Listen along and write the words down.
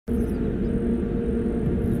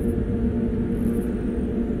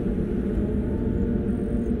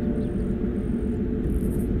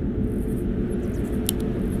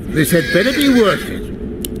This had better be worth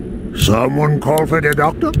it. Someone call for the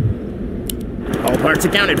doctor? All parts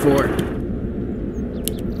accounted for.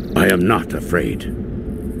 I am not afraid.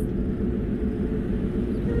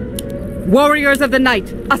 Warriors of the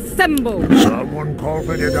night, assemble! Someone call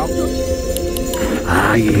for the doctor?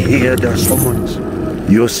 I hear the summons.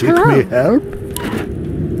 You seek me help?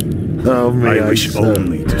 How may I wish serve?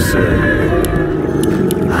 only to serve.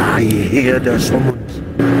 I hear the summons.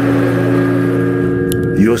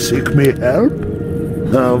 You seek me help?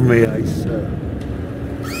 How may I serve?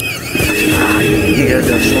 I hear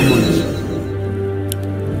the summons.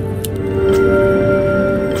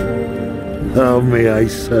 How may I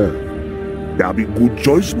serve? That'll be good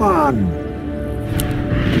choice, man.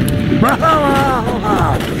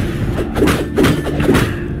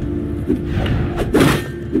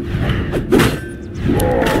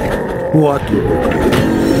 What?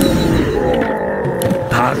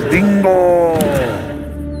 Tasdingo!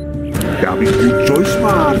 That'll be good choice,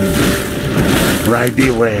 man. Right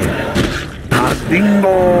away.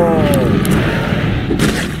 Tasdingo!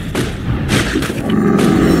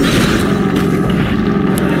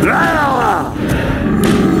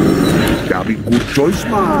 That'll be good choice,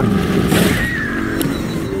 man.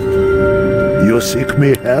 You seek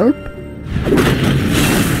me help?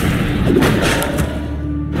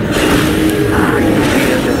 I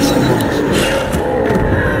hear the summons.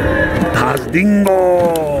 Tasdingo!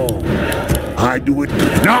 I do it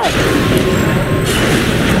now!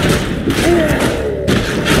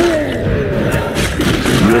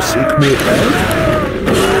 You seek me help?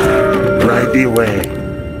 Right away.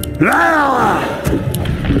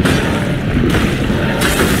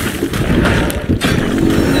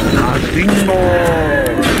 Bingo!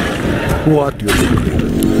 What you doing?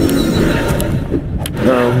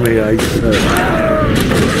 How may I serve?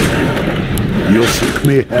 You seek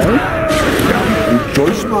me help? Good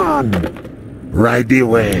choice, man. Right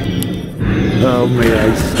away. How may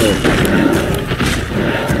I serve?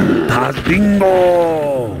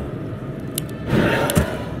 Tasdingo!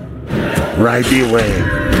 Right away.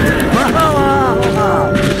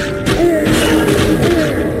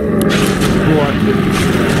 What you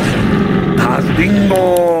doing? Tasdingo!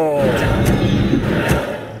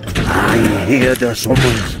 I hear the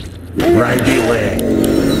summons. Right away.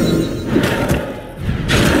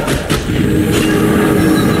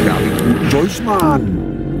 Good choice, man.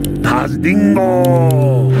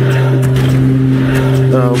 Tasdingo!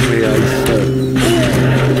 How may I serve?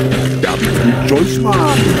 Good choice,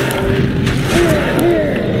 man.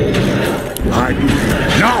 I do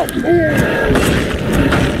now!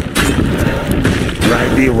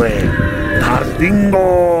 Right away. Tasdingo!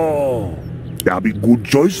 That'll be good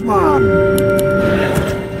choice, man.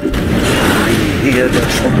 I hear the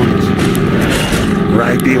summons.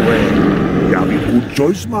 Right away. That'll be good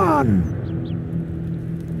choice, man.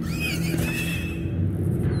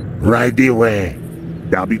 Right away.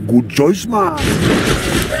 That'll be good choice, man.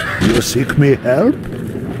 You seek me help?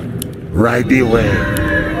 Right away.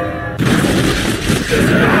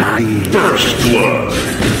 First blood.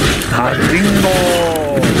 Tasdingo!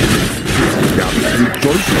 Good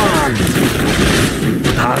choice, man.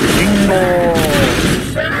 Tasdingo!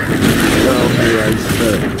 How may I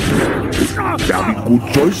serve? That'll be good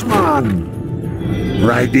choice, man.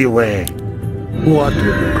 Right away. What will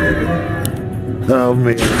you call? How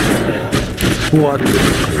may I serve? What will you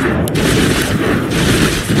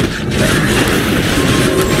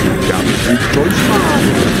That'll be good choice, man.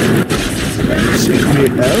 Seek me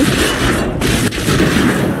help?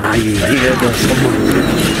 I hear the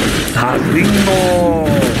summons. Tasdingo!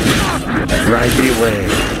 Right away.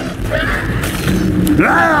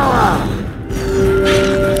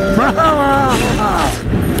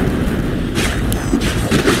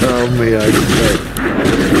 How may I say?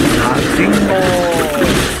 Tasdingo!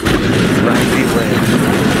 Right away.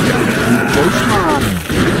 Postman!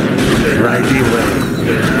 Right away.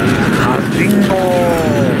 Tasdingo!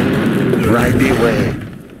 Right away.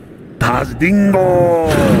 Tasdingo!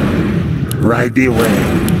 Right away.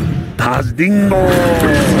 Tasdingo!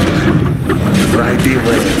 Right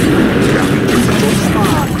away.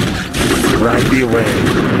 Postman! Right away.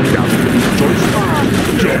 Postman!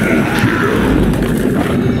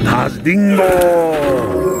 Tasdingo!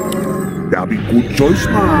 That'll be good choice,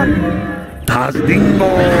 man.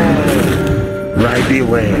 Tasdingo! Right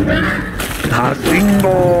away.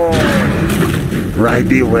 Tasdingo!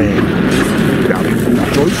 Right away. That'll be good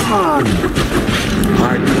choice, man.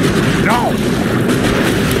 No!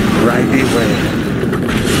 Right away.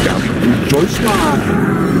 That'll be good choice, man.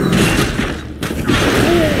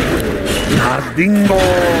 Tasdingo!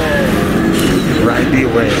 Right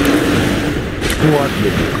away. What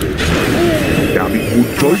will you do? That'd be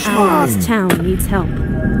good choice, Allies' man. town needs help.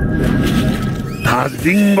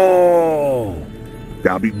 Tazdingo.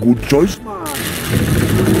 That'd be good choice, man.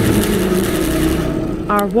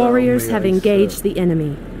 Our warriors have engaged the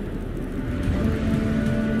enemy.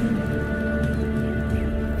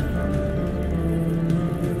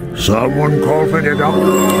 Someone call for the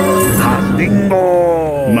doctor.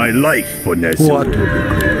 Tazdingo. My life for Nessie. What will be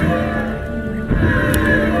good?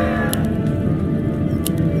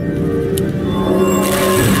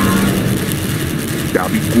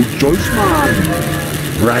 That'd be good choice,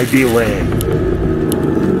 man. Right away.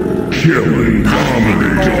 Killing,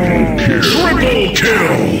 dominating, triple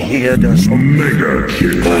kill, Hear the song. mega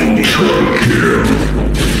kill, triple kill.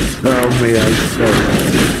 How may I say?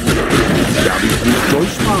 That'd be good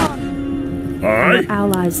choice, man. Our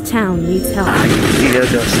allies' town needs help. I hear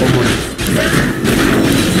the summons.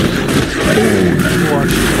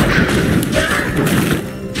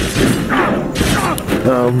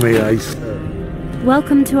 How may I say?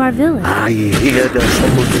 Welcome to our village. I hear the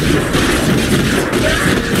summons.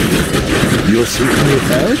 You seek me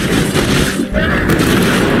help?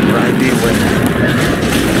 Right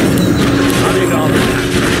away.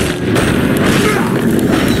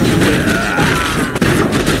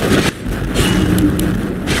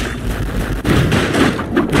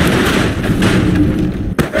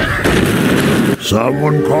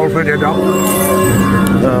 Someone call for the doctor.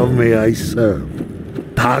 How may I serve?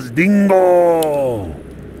 Tazdingo!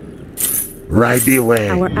 Right away.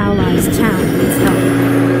 Our allies' town needs help.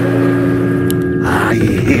 I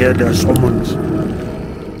hear the summons.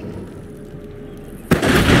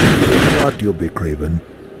 What you be craving?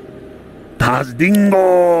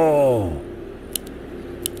 Tazdingo!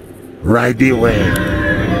 Right away.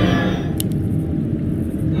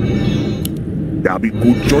 That'd be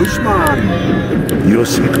good choice, man. You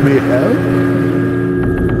seek me help?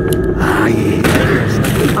 I hear the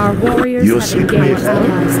summons. Our warriors You have seek me engaged help?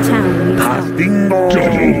 allies' town needs help. Tazdingo!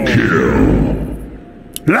 Double kill.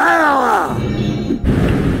 Lawa!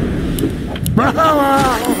 Lawa!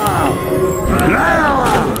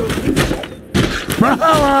 Lawa!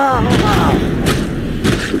 Lawa!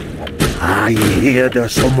 I hear the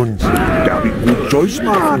summons. That'd be good choice,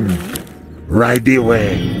 man. Right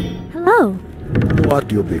away. Hello.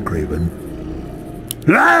 What you be craving?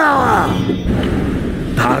 Lawa!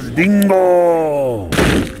 Tazdingo!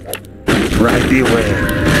 Right away.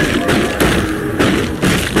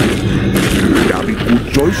 That'd be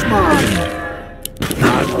good choice, man.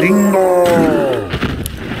 Tazdingo!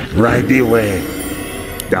 Right away.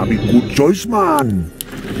 That'd be good choice, man.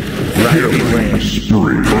 Right away.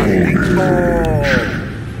 Tazdingo!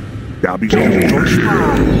 That'd be good choice,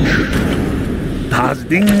 man.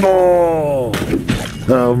 Tazdingo!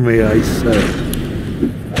 How may I say?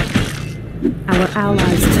 Our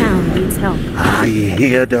allies' town needs help. I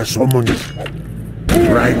hear the summons.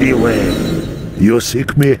 Right away. You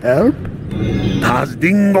seek me help?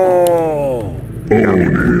 Tazdingo! That'd be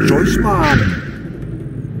good choice, man.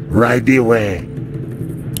 Right away.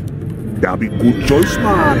 That'd be good choice,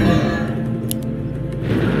 man.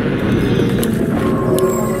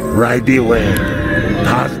 Right away.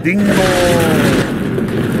 Tazdingo!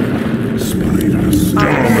 Our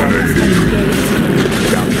warriors have engaged.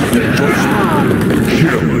 That'd be good choice, man.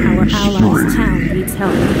 Our allies' town needs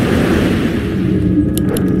help.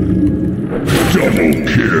 Double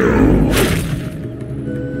kill.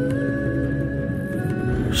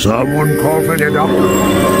 Someone call for the doctor.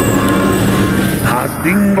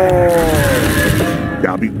 Tazdingo!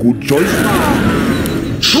 That'd be good choice,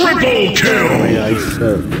 man. Triple kill. May I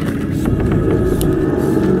serve?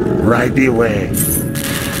 Right away.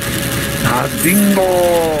 Tazdingo!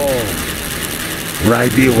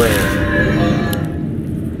 Right away.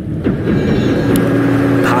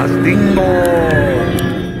 Tazdingo!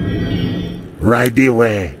 Right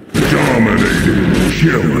away. Dominating,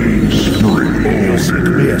 killing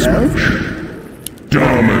spree. Help?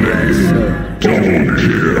 Dominating, double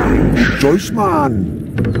kill. Choice,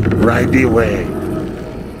 man. Right away.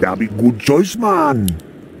 That'd be good choice, man.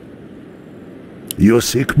 You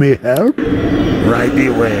seek me help? Right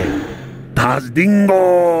away.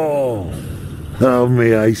 Tazdingo! How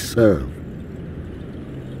may I serve?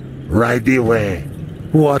 Right away.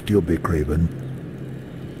 What you be craving?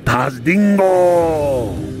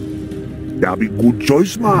 Tazdingo! That'd be good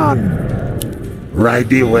choice, man.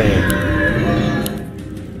 Right away.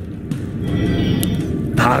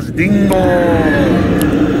 Tazdingo!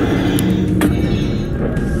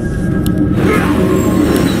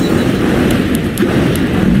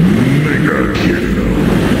 Mega kill.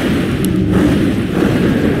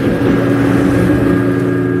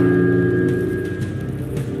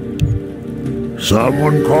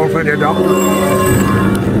 Someone call for the doctor.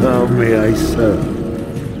 How may I serve?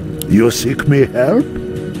 You seek me help?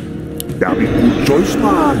 That be good choice,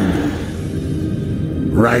 man.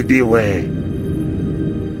 Right away.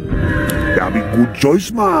 That be good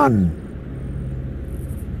choice, man.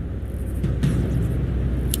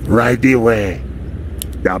 Right away.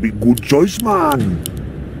 That be good choice, man.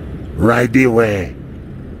 Right away.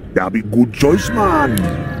 That be good choice, man.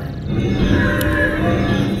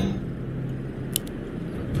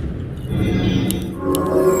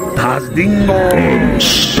 Tas dingo.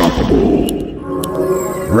 Unstoppable.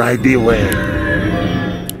 Right away.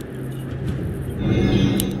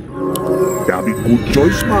 That be good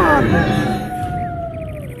choice, man.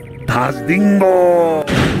 Tas dingo.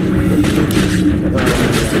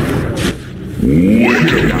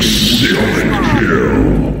 Wicked silent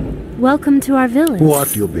kill. Welcome to our village.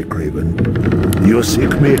 What you be craving? You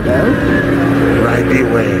seek me help? Right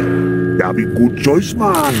away. That be good choice,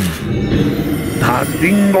 man. Tas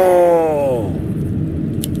dingo.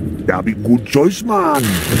 That be good choice, man.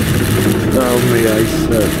 How may I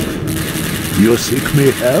serve? You seek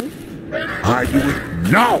me help? I do it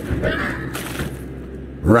now.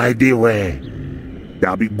 Right away.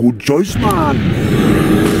 That be good choice, man.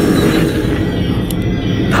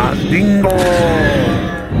 Tas dingo.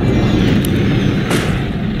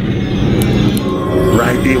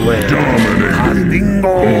 Right away. Tas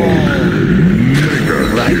dingo.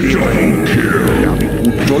 Right away. That be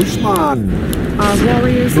good choice, man. Our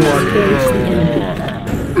warriors have engaged the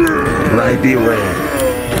enemy. Right away.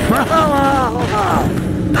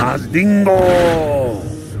 Tas dingo.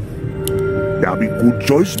 That be good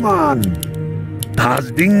choice, man.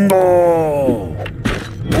 Tas dingo.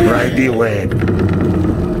 Right away.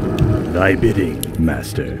 Thy bidding,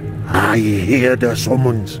 master. I hear the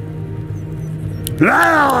summons.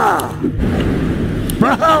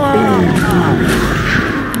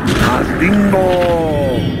 Tas dingo.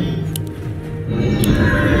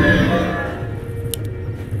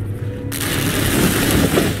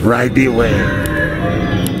 Right away.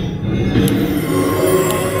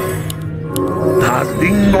 Tas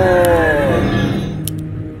dingo.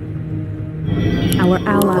 Our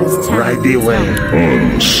allies' town Right needs away. help.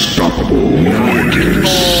 Unstoppable. Wicked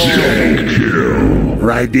silent kill.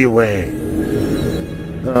 Right away.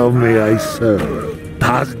 How may I serve?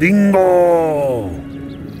 Tas dingo.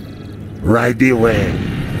 Right away.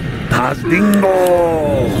 Tas dingo.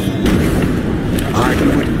 I do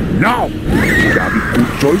it now. That be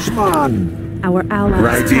good choice, man. Our allies'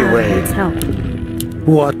 Right town away. needs help.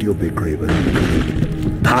 What you be craving?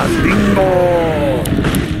 Tas dingo.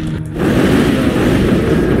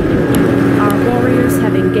 Our warriors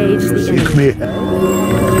have engaged the Seek enemy. me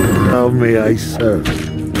help? How may I serve?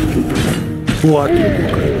 What you be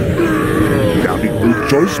craving? That be good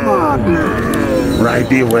choice, man.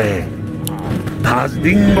 Right away. Tas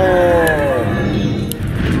dingo.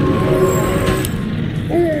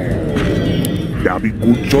 That be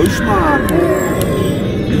good choice, man.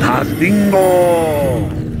 Tas dingo.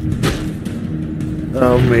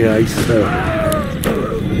 How may I serve?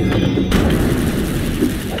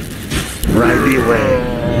 Right away.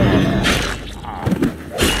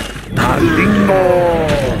 Tas dingo.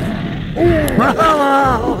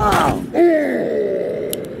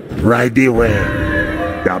 Right away.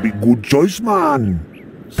 That be good choice, man.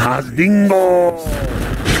 Tas dingo.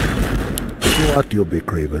 What you be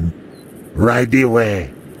craving? Right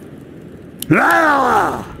away.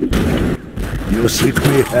 You seek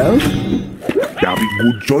me help? That be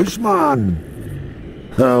good choice, man.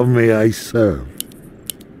 How may I serve?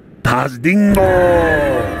 Tas dingo.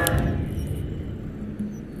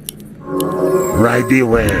 Right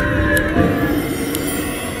away.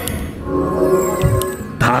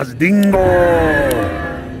 Tas dingo.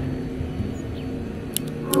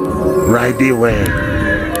 Right away.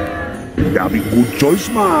 That be good choice,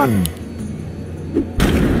 man.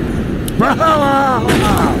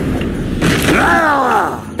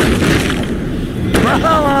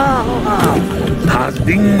 Tas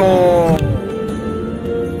dingo.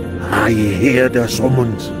 I hear the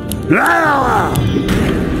summons.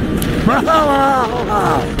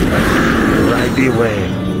 Right away.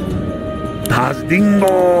 Tas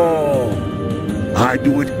dingo. I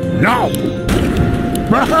do it now.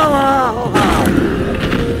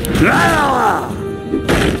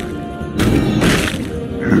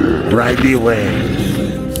 Right away.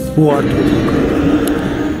 What?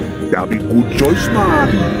 That be good choice, man.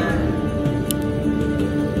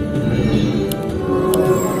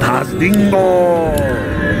 Tas dingo.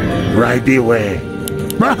 Right away.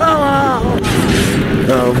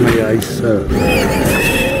 How may I serve?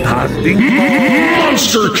 Das Ding.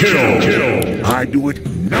 Monster kill! I do it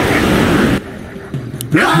now.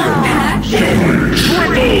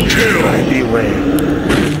 Triple kill! Right away.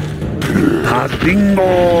 Das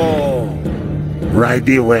Dingo. Right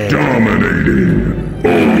away. Dominating!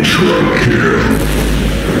 Ultra kill!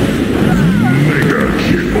 Mega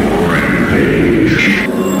kill! Rampage!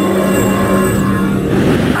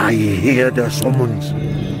 I hear the summons.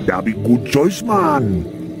 That be good choice, man.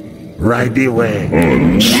 Right away.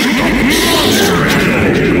 Monster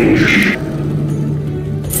kill!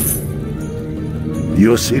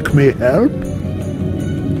 You seek me help?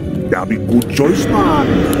 That be good choice, man.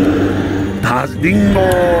 Das Dingo.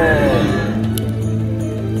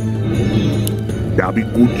 That be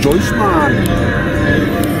good choice, man.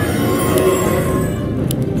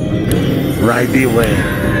 Right away.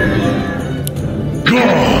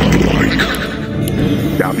 Godlike!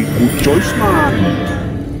 That be good choice, man.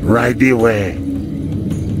 Right away.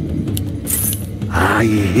 I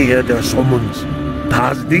hear the summons.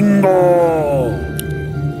 Das Dingo.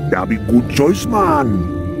 That be good choice, man.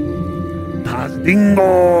 Das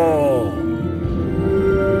Dingo.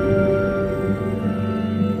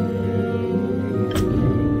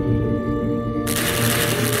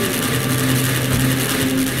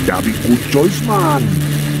 That be good choice, man.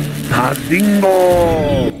 Das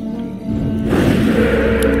Dingo.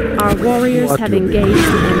 Our warriors What have do you engaged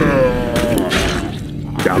the enemy.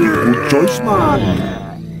 That be good choice, man.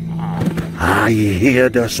 I hear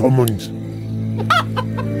the summons.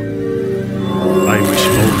 I wish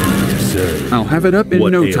only to serve. I'll have it up in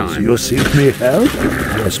What no ails time. You seek me help?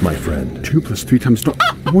 Yes, my friend. 2 + 3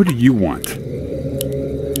 × What do you want?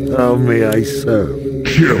 How may I serve?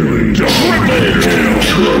 Killing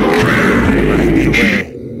Anyway.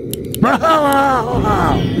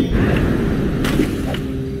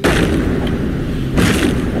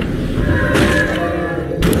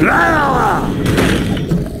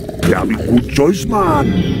 That be good choice, man.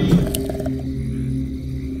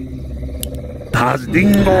 Das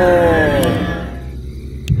Dingo.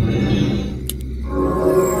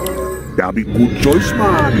 That be good choice,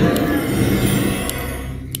 man.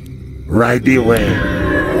 Right away.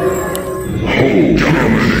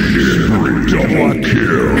 Dominating! Double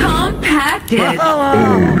kill! Compacted.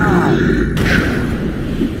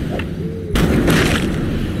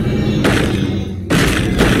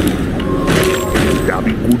 That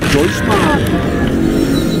be good choice, man.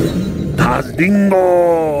 Das Dingo.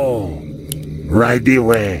 Right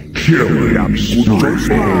away. Killing! That be good choice,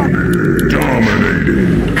 man.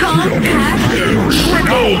 Dominating! Compacted.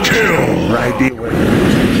 Triple kill! Right away.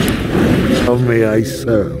 How may I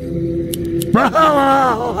serve?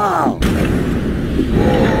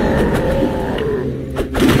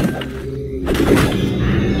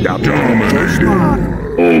 That be good choice, man.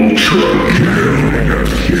 Ultra kill!